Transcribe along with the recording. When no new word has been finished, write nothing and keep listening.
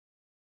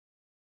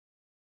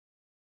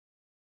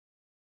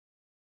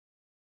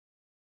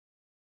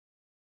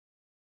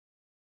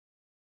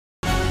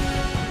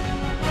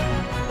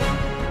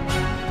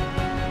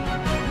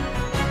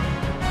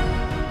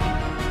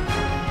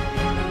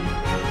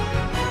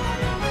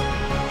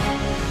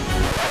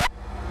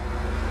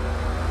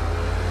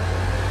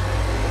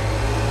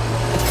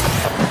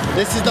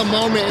This is the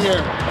moment here.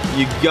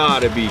 You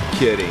gotta be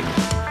kidding.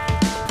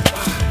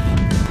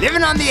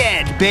 Living on the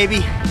edge,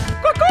 baby.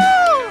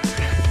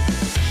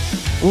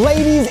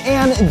 Ladies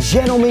and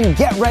gentlemen,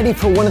 get ready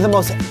for one of the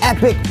most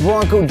epic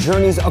Bronco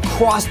journeys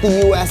across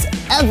the US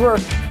ever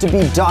to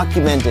be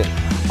documented.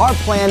 Our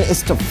plan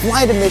is to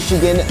fly to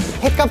Michigan,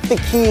 pick up the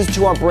keys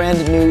to our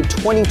brand new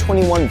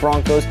 2021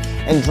 Broncos,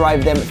 and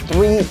drive them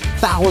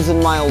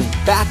 3,000 miles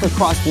back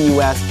across the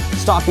US,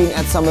 stopping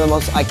at some of the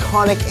most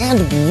iconic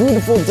and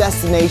beautiful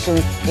destinations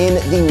in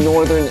the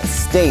northern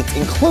states,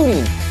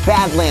 including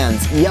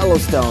Badlands,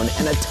 Yellowstone,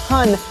 and a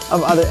ton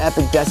of other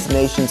epic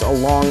destinations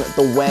along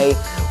the way.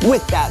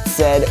 With that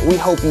said, we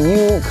hope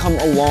you come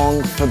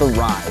along for the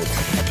ride.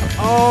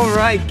 All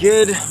right,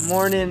 good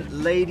morning,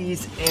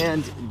 ladies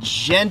and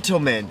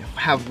gentlemen.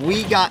 Have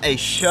we got a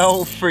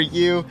show for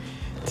you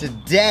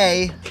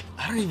today?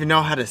 I don't even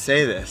know how to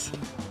say this,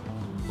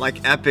 like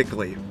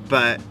epically,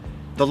 but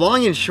the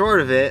long and short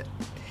of it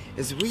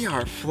is we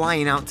are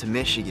flying out to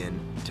Michigan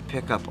to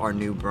pick up our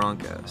new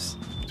Broncos.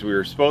 We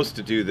were supposed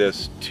to do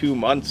this 2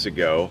 months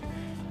ago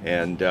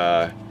and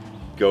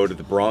go to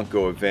the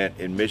Bronco event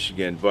in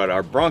Michigan, but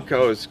our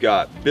Broncos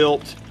got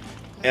built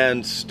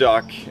and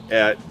stuck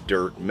at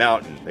Dirt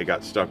Mountain. They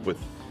got stuck with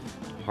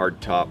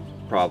hardtop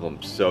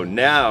problems. So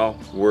now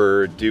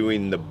we're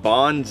doing the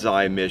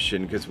bonsai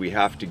mission because we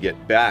have to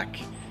get back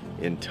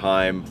in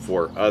time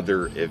for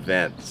other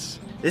events.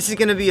 This is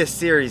gonna be a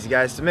series,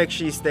 guys, so make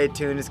sure you stay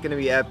tuned. It's gonna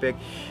be epic.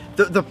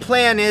 The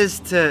plan is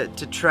to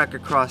trek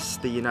across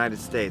the United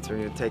States. We're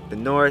gonna take the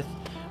north,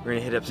 we're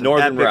gonna hit up some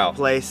northern epic route.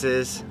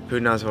 places.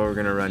 Who knows what we're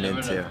gonna run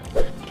into.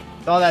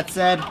 With all that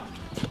said,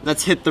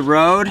 let's hit the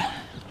road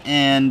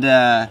and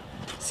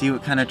see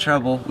what kind of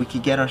trouble we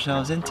could get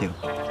ourselves into.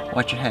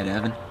 Watch your head,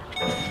 Evan.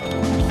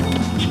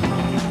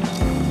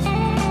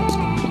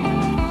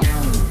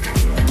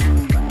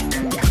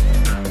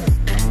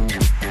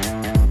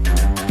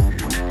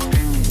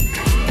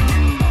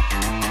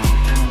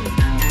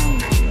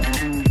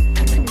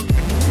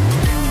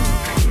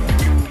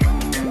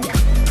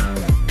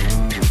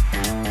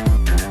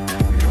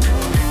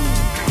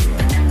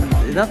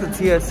 Not the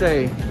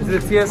TSA. Is it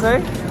a TSA?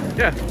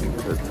 Yeah.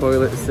 The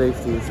toilet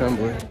safety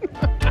assembly.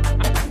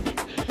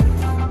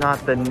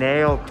 Not the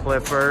nail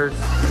clippers.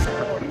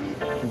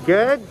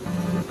 Good?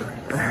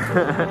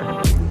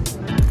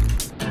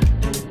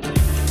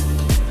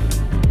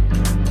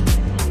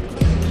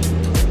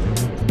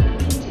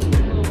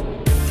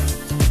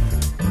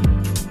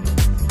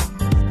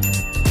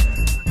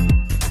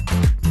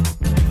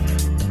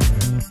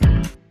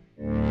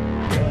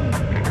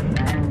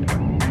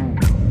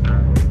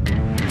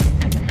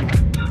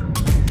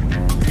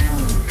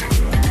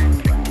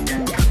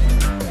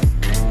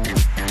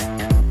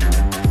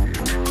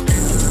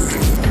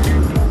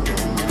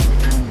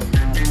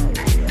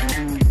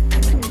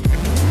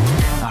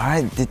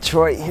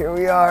 Detroit, here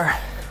we are.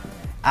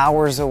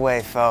 Hours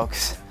away,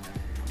 folks.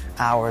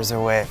 Hours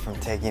away from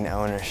taking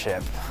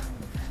ownership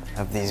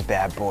of these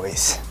bad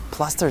boys.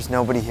 Plus, there's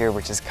nobody here,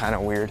 which is kind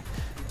of weird.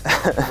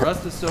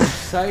 Russ is so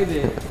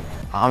excited.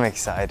 I'm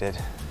excited.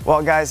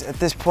 Well, guys, at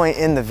this point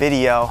in the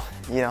video,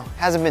 you know,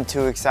 hasn't been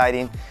too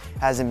exciting,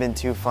 hasn't been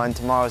too fun.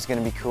 Tomorrow's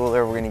gonna be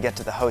cooler. We're gonna get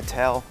to the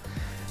hotel.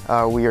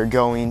 We are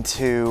going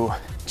to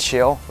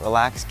chill,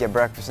 relax, get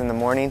breakfast in the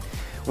morning.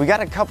 We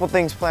got a couple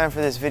things planned for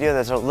this video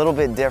that's a little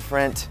bit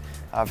different.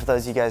 For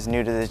those of you guys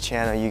new to the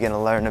channel, you're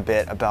gonna learn a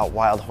bit about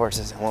wild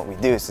horses and what we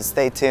do. So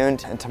stay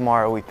tuned, and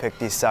tomorrow we pick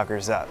these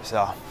suckers up.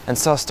 And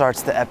so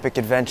starts the epic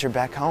adventure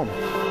back home.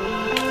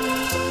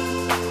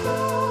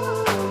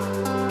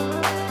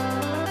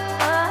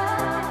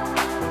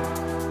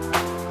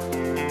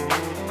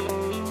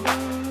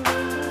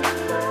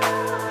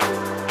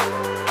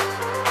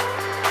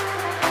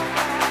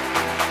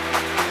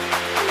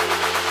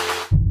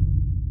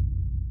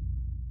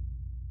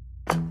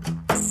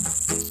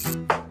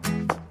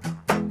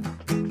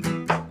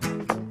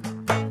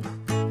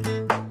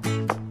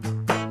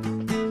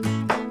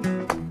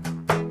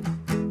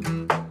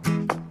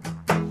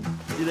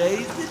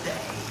 Today's the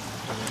day.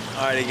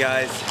 Alrighty,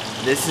 guys,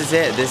 this is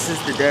it. This is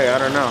the day. I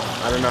don't know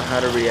how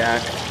to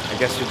react. I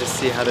guess we'll just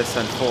see how this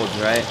unfolds,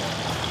 right?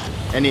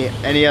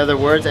 Any other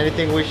words?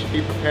 Anything we should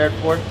be prepared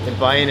for in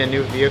buying a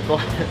new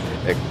vehicle?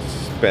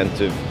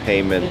 Expensive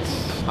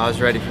payments. I was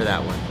ready for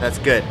that one. That's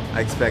good.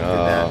 I expected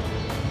that.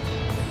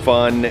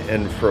 Fun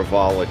and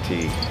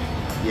frivolity.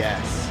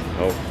 Yes.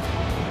 Oh,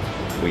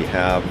 we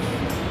have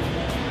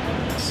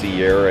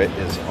Sierra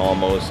is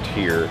almost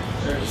here.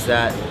 Is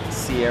that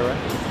Sierra?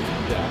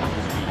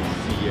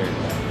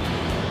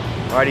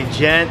 Alrighty,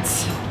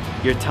 gents,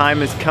 your time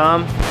has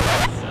come.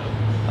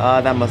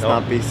 That must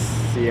not be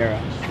Sierra.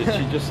 Did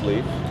she just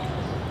leave?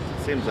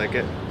 Seems like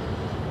it.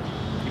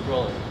 Keep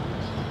rolling.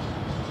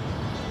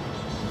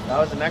 That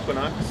was an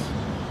Equinox.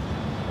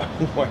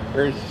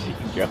 Where is she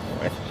going?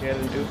 She had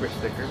an Uber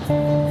sticker.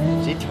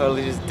 She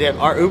totally just dipped.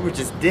 Our Uber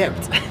just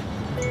dipped.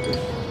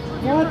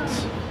 What?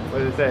 What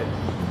did it say?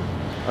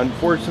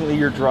 Unfortunately,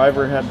 your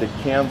driver had to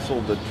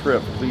cancel the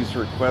trip. Please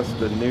request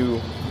a new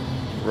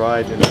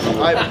riding.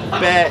 I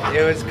bet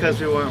it was because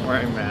we weren't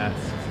wearing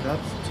masks.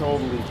 That's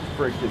totally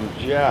freaking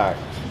jacked.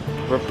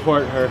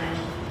 Report her.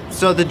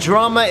 So the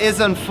drama is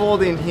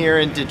unfolding here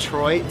in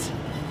Detroit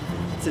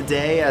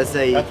today as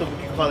a... That's what we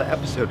can call the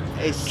episode.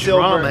 A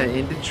Drama silver.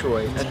 in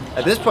Detroit.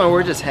 At this point,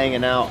 we're just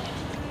hanging out,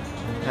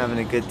 having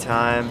a good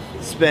time,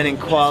 spending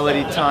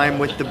quality time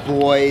with the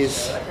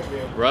boys.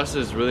 Russ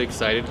is really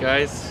excited,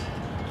 guys.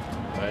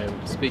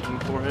 I'm speaking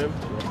for him.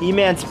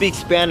 E-Man speaks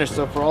Spanish,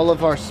 so for all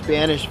of our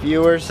Spanish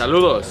viewers,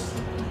 Saludos.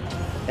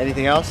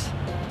 anything else?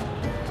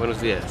 Buenos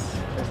dias.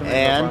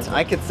 And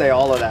I could say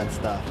all of that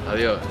stuff.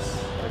 Adios.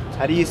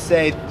 How do you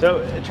say?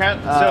 So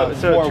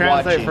for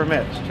translate watching. for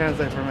Mitch.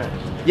 Translate for Mitch.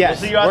 Yes.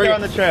 We'll see you out there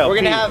on the trail.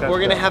 We're gonna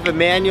Peace. have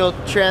Emmanuel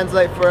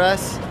translate for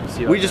us.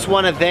 See you We out just there.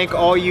 want to thank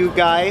all you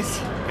guys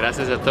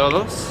Gracias a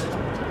todos.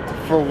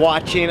 for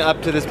watching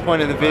up to this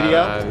point in the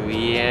video.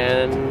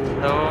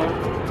 Viendo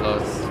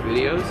los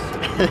videos.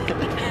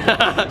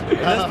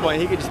 At this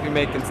point, he could just be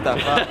making stuff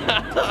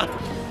up.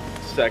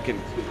 Second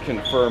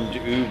confirmed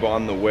Oob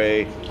on the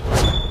way.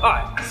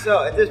 Alright,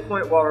 so at this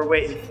point while we're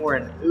waiting for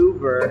an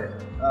Uber,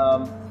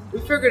 we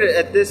figured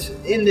in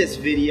this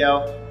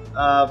video,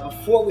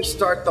 before we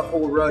start the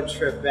whole road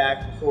trip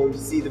back, before we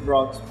see the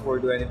Broncos, before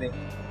we do anything,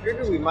 we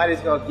figured we might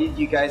as well give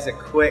you guys a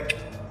quick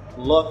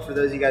look for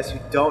those of you guys who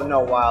don't know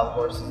Wild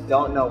Horses,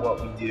 don't know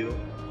what we do,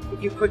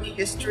 give you a quick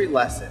history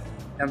lesson.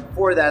 And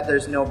for that,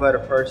 there's no better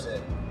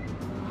person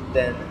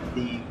than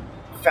the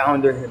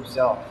founder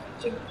himself,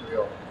 Jim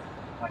Thrill,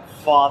 my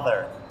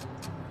father,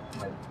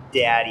 my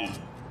daddy,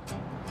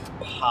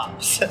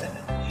 Pops. Come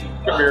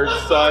here,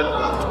 son.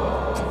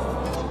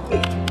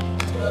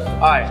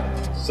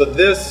 Alright. So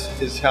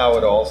this is how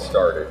it all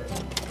started.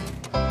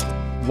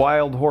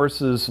 Wild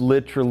Horses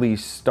literally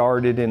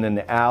started in an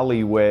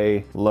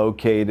alleyway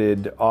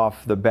located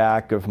off the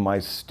back of my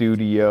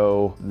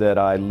studio that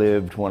I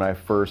lived when I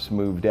first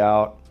moved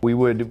out. We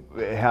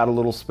had a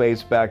little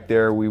space back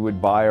there. We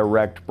would buy a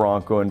wrecked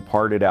Bronco and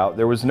part it out.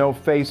 There was no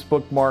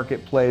Facebook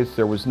Marketplace.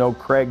 There was no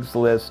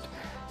Craigslist.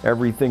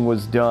 Everything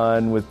was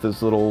done with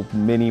this little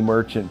mini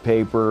merchant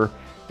paper.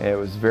 It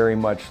was very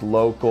much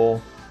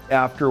local.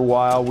 After a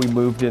while, we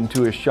moved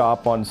into a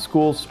shop on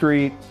School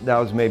Street. That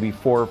was maybe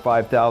 4,000 or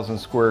 5,000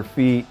 square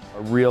feet.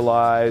 I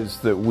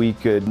realized that we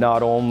could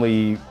not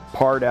only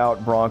part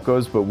out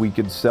Broncos, but we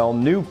could sell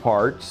new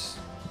parts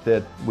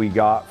that we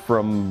got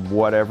from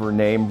whatever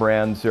name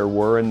brands there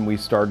were, and we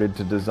started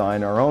to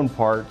design our own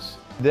parts.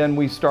 Then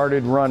we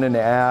started running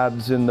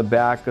ads in the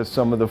back of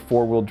some of the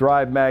four-wheel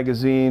drive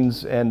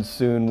magazines, and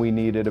soon we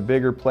needed a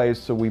bigger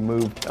place, so we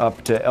moved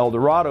up to El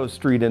Dorado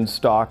Street in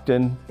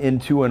Stockton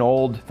into an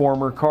old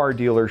former car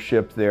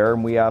dealership there,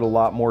 and we had a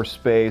lot more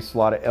space, a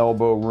lot of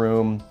elbow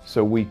room,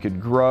 so we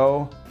could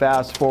grow.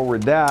 Fast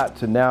forward that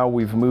to now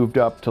we've moved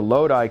up to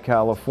Lodi,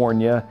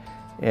 California,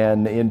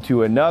 and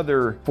into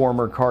another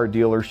former car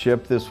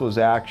dealership. This was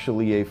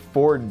actually a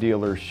Ford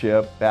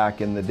dealership back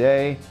in the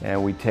day,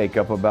 and we take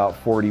up about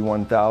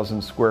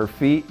 41,000 square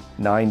feet.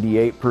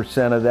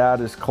 98% of that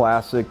is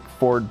classic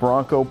Ford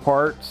Bronco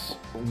parts.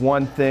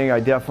 One thing I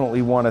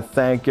definitely want to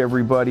thank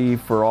everybody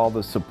for all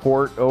the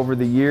support over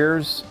the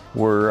years.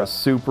 We're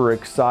super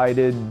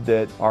excited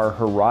that our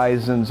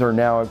horizons are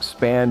now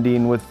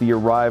expanding with the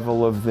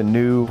arrival of the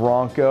new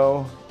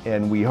Bronco.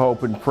 And we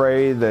hope and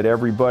pray that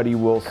everybody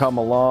will come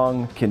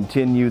along,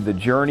 continue the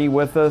journey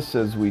with us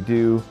as we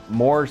do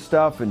more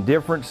stuff and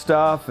different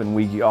stuff, and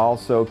we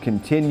also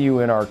continue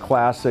in our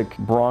classic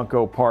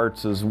Bronco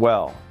parts as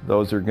well.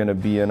 Those are going to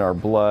be in our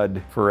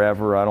blood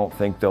forever. I don't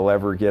think they'll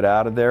ever get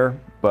out of there,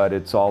 but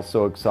it's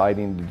also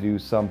exciting to do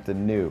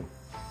something new.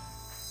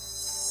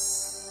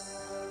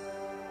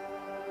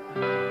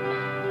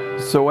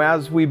 So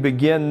as we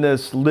begin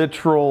this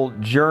literal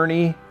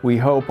journey, we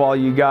hope all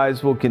you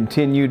guys will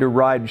continue to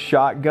ride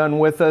shotgun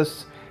with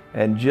us,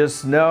 and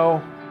just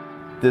know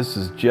this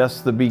is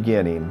just the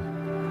beginning.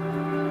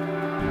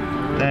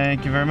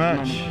 Thank you very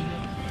much.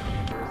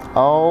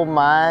 Oh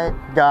my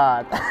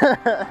God.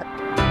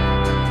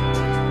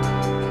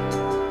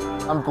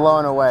 I'm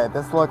blown away.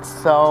 This looks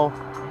so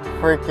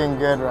freaking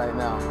good right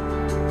now.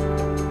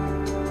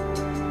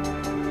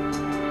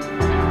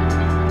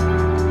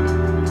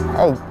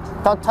 Hey,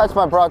 don't touch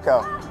my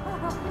Bronco.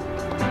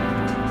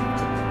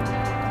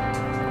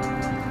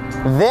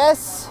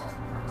 This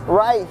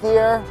right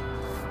here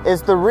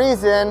is the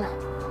reason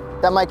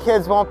that my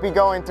kids won't be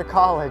going to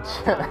college.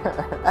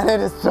 And it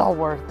is so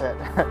worth it.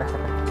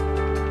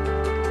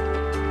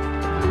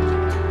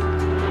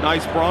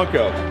 Nice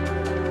Bronco.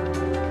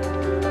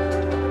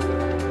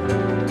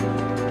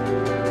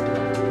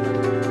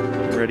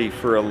 Ready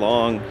for a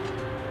long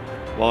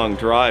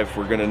drive.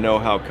 We're gonna know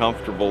how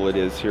comfortable it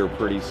is here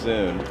pretty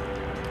soon.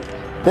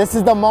 This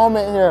is the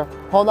moment here.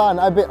 Hold on,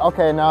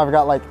 okay, now I've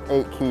got like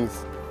 8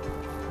 keys.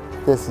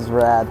 This is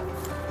rad.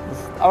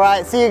 All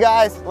right, see you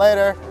guys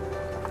later.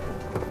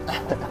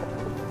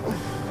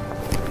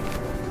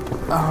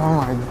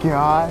 Oh my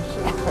gosh.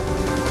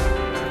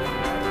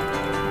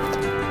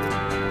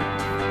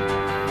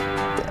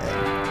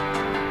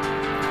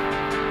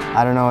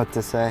 I don't know what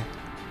to say.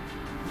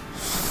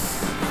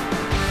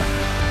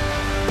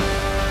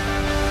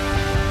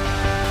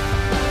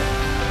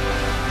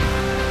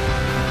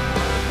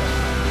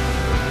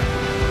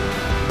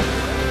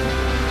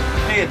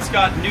 It's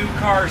got new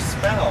car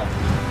smell.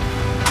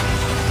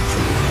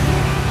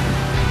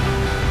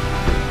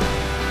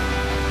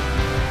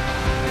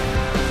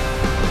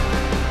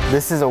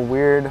 This is a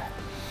weird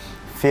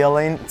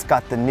feeling. It's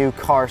got the new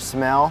car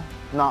smell,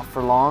 not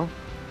for long.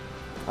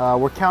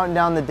 We're counting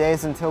down the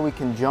days until we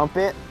can jump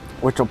it,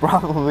 which will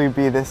probably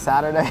be this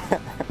Saturday.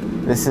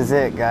 This is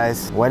it,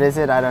 guys. What is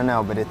it? I don't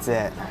know, but it's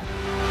it.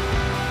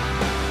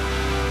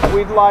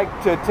 We'd like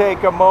to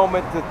take a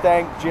moment to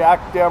thank Jack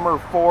Demmer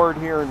Ford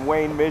here in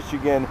Wayne,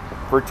 Michigan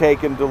for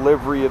taking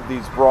delivery of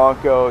these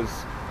Broncos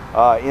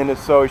in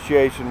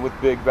association with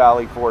Big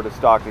Valley Ford of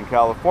Stockton,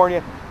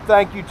 California.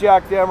 Thank you,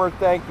 Jack Demmer.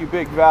 Thank you,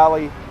 Big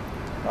Valley.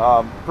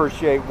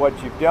 Appreciate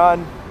what you've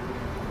done,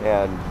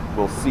 and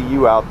we'll see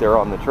you out there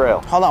on the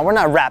trail. Hold on, we're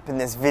not wrapping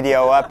this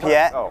video up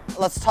yet. Oh.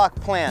 Let's talk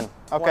plan.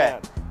 Okay.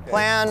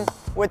 Plan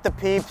with the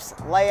peeps,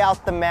 lay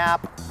out the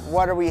map.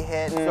 What are we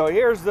hitting? So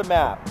here's the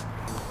map.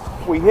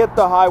 We hit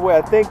the highway.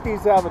 I think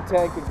these have a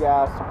tank of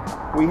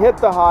gas. We hit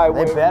the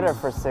highway. They better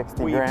for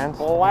 60 grand. We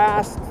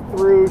blast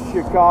through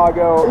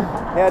Chicago,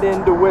 head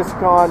into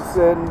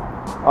Wisconsin.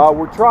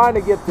 We're trying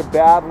to get to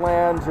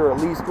Badlands, or at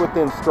least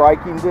within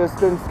striking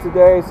distance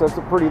today, so it's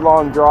a pretty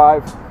long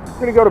drive. We're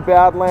gonna go to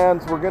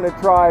Badlands. We're gonna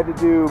try to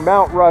do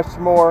Mount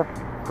Rushmore,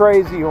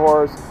 Crazy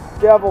Horse,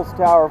 Devil's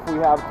Tower if we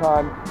have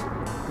time,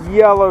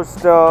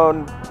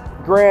 Yellowstone,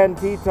 Grand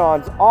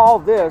Tetons, all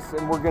this,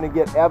 and we're gonna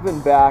get Evan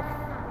back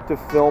to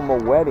film a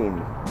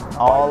wedding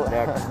all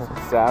next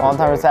Saturday. On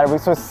time for Saturday.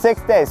 So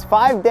 6 days,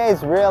 5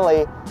 days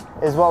really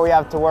is what we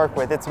have to work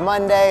with. It's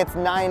Monday, it's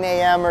 9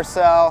 a.m. or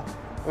so.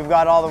 We've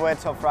got all the way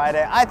till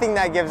Friday. I think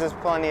that gives us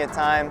plenty of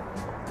time,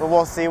 but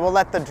we'll see. We'll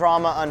let the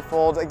drama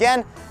unfold.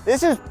 Again,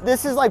 this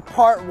is like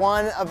part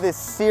one of this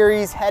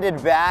series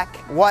headed back.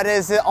 What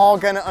is it all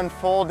gonna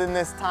unfold in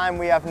this time?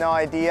 We have no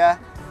idea.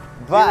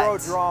 But zero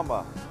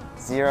drama.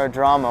 Zero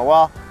drama.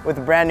 Well, with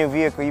a brand new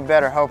vehicle, you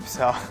better hope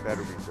so.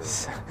 Better be true.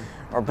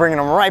 We're bringing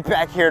them right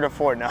back here to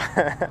Ford now.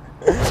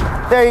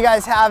 There you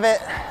guys have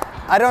it.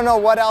 I don't know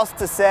what else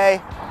to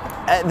say.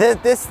 At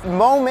this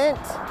moment,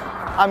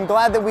 I'm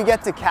glad that we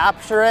get to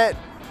capture it.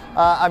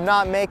 I'm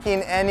not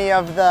making any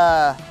of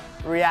the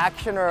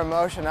reaction or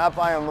emotion up.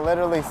 I am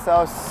literally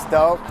so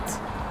stoked.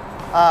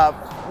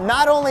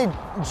 Not only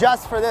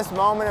just for this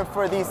moment and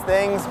for these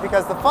things,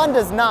 because the fun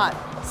does not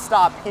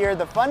stop here.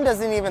 The fun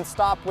doesn't even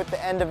stop with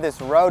the end of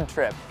this road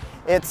trip.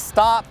 It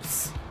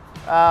stops,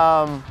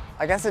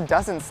 I guess it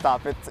doesn't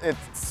stop. It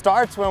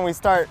starts when we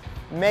start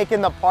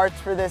making the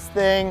parts for this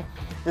thing,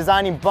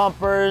 designing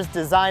bumpers,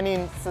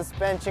 designing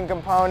suspension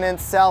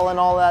components, selling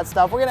all that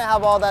stuff. We're gonna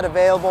have all that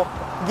available.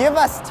 Give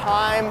us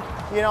time.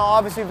 You know,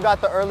 obviously we've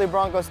got the early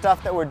Bronco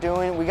stuff that we're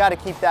doing. We gotta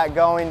keep that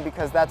going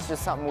because that's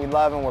just something we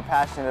love and we're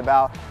passionate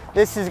about.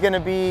 This is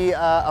gonna be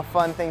a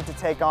fun thing to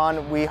take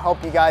on. We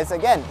hope you guys,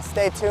 again,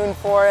 stay tuned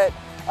for it.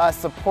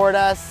 Support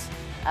us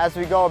as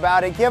we go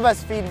about it. Give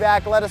us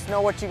feedback. Let us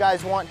know what you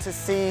guys want to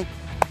see.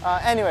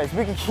 Anyways,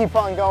 we can keep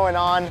on going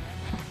on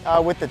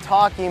with the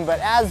talking, but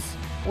as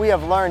we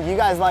have learned, you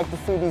guys like to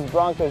see these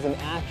Broncos in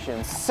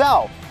action.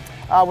 So,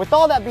 with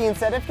all that being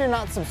said, if you're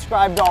not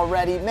subscribed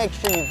already, make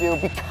sure you do.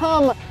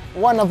 Become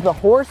one of the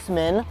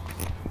horsemen.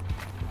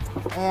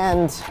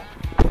 And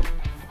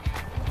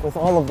with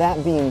all of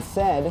that being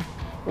said,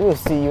 we will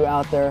see you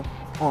out there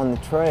on the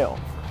trail.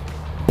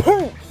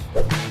 Peace!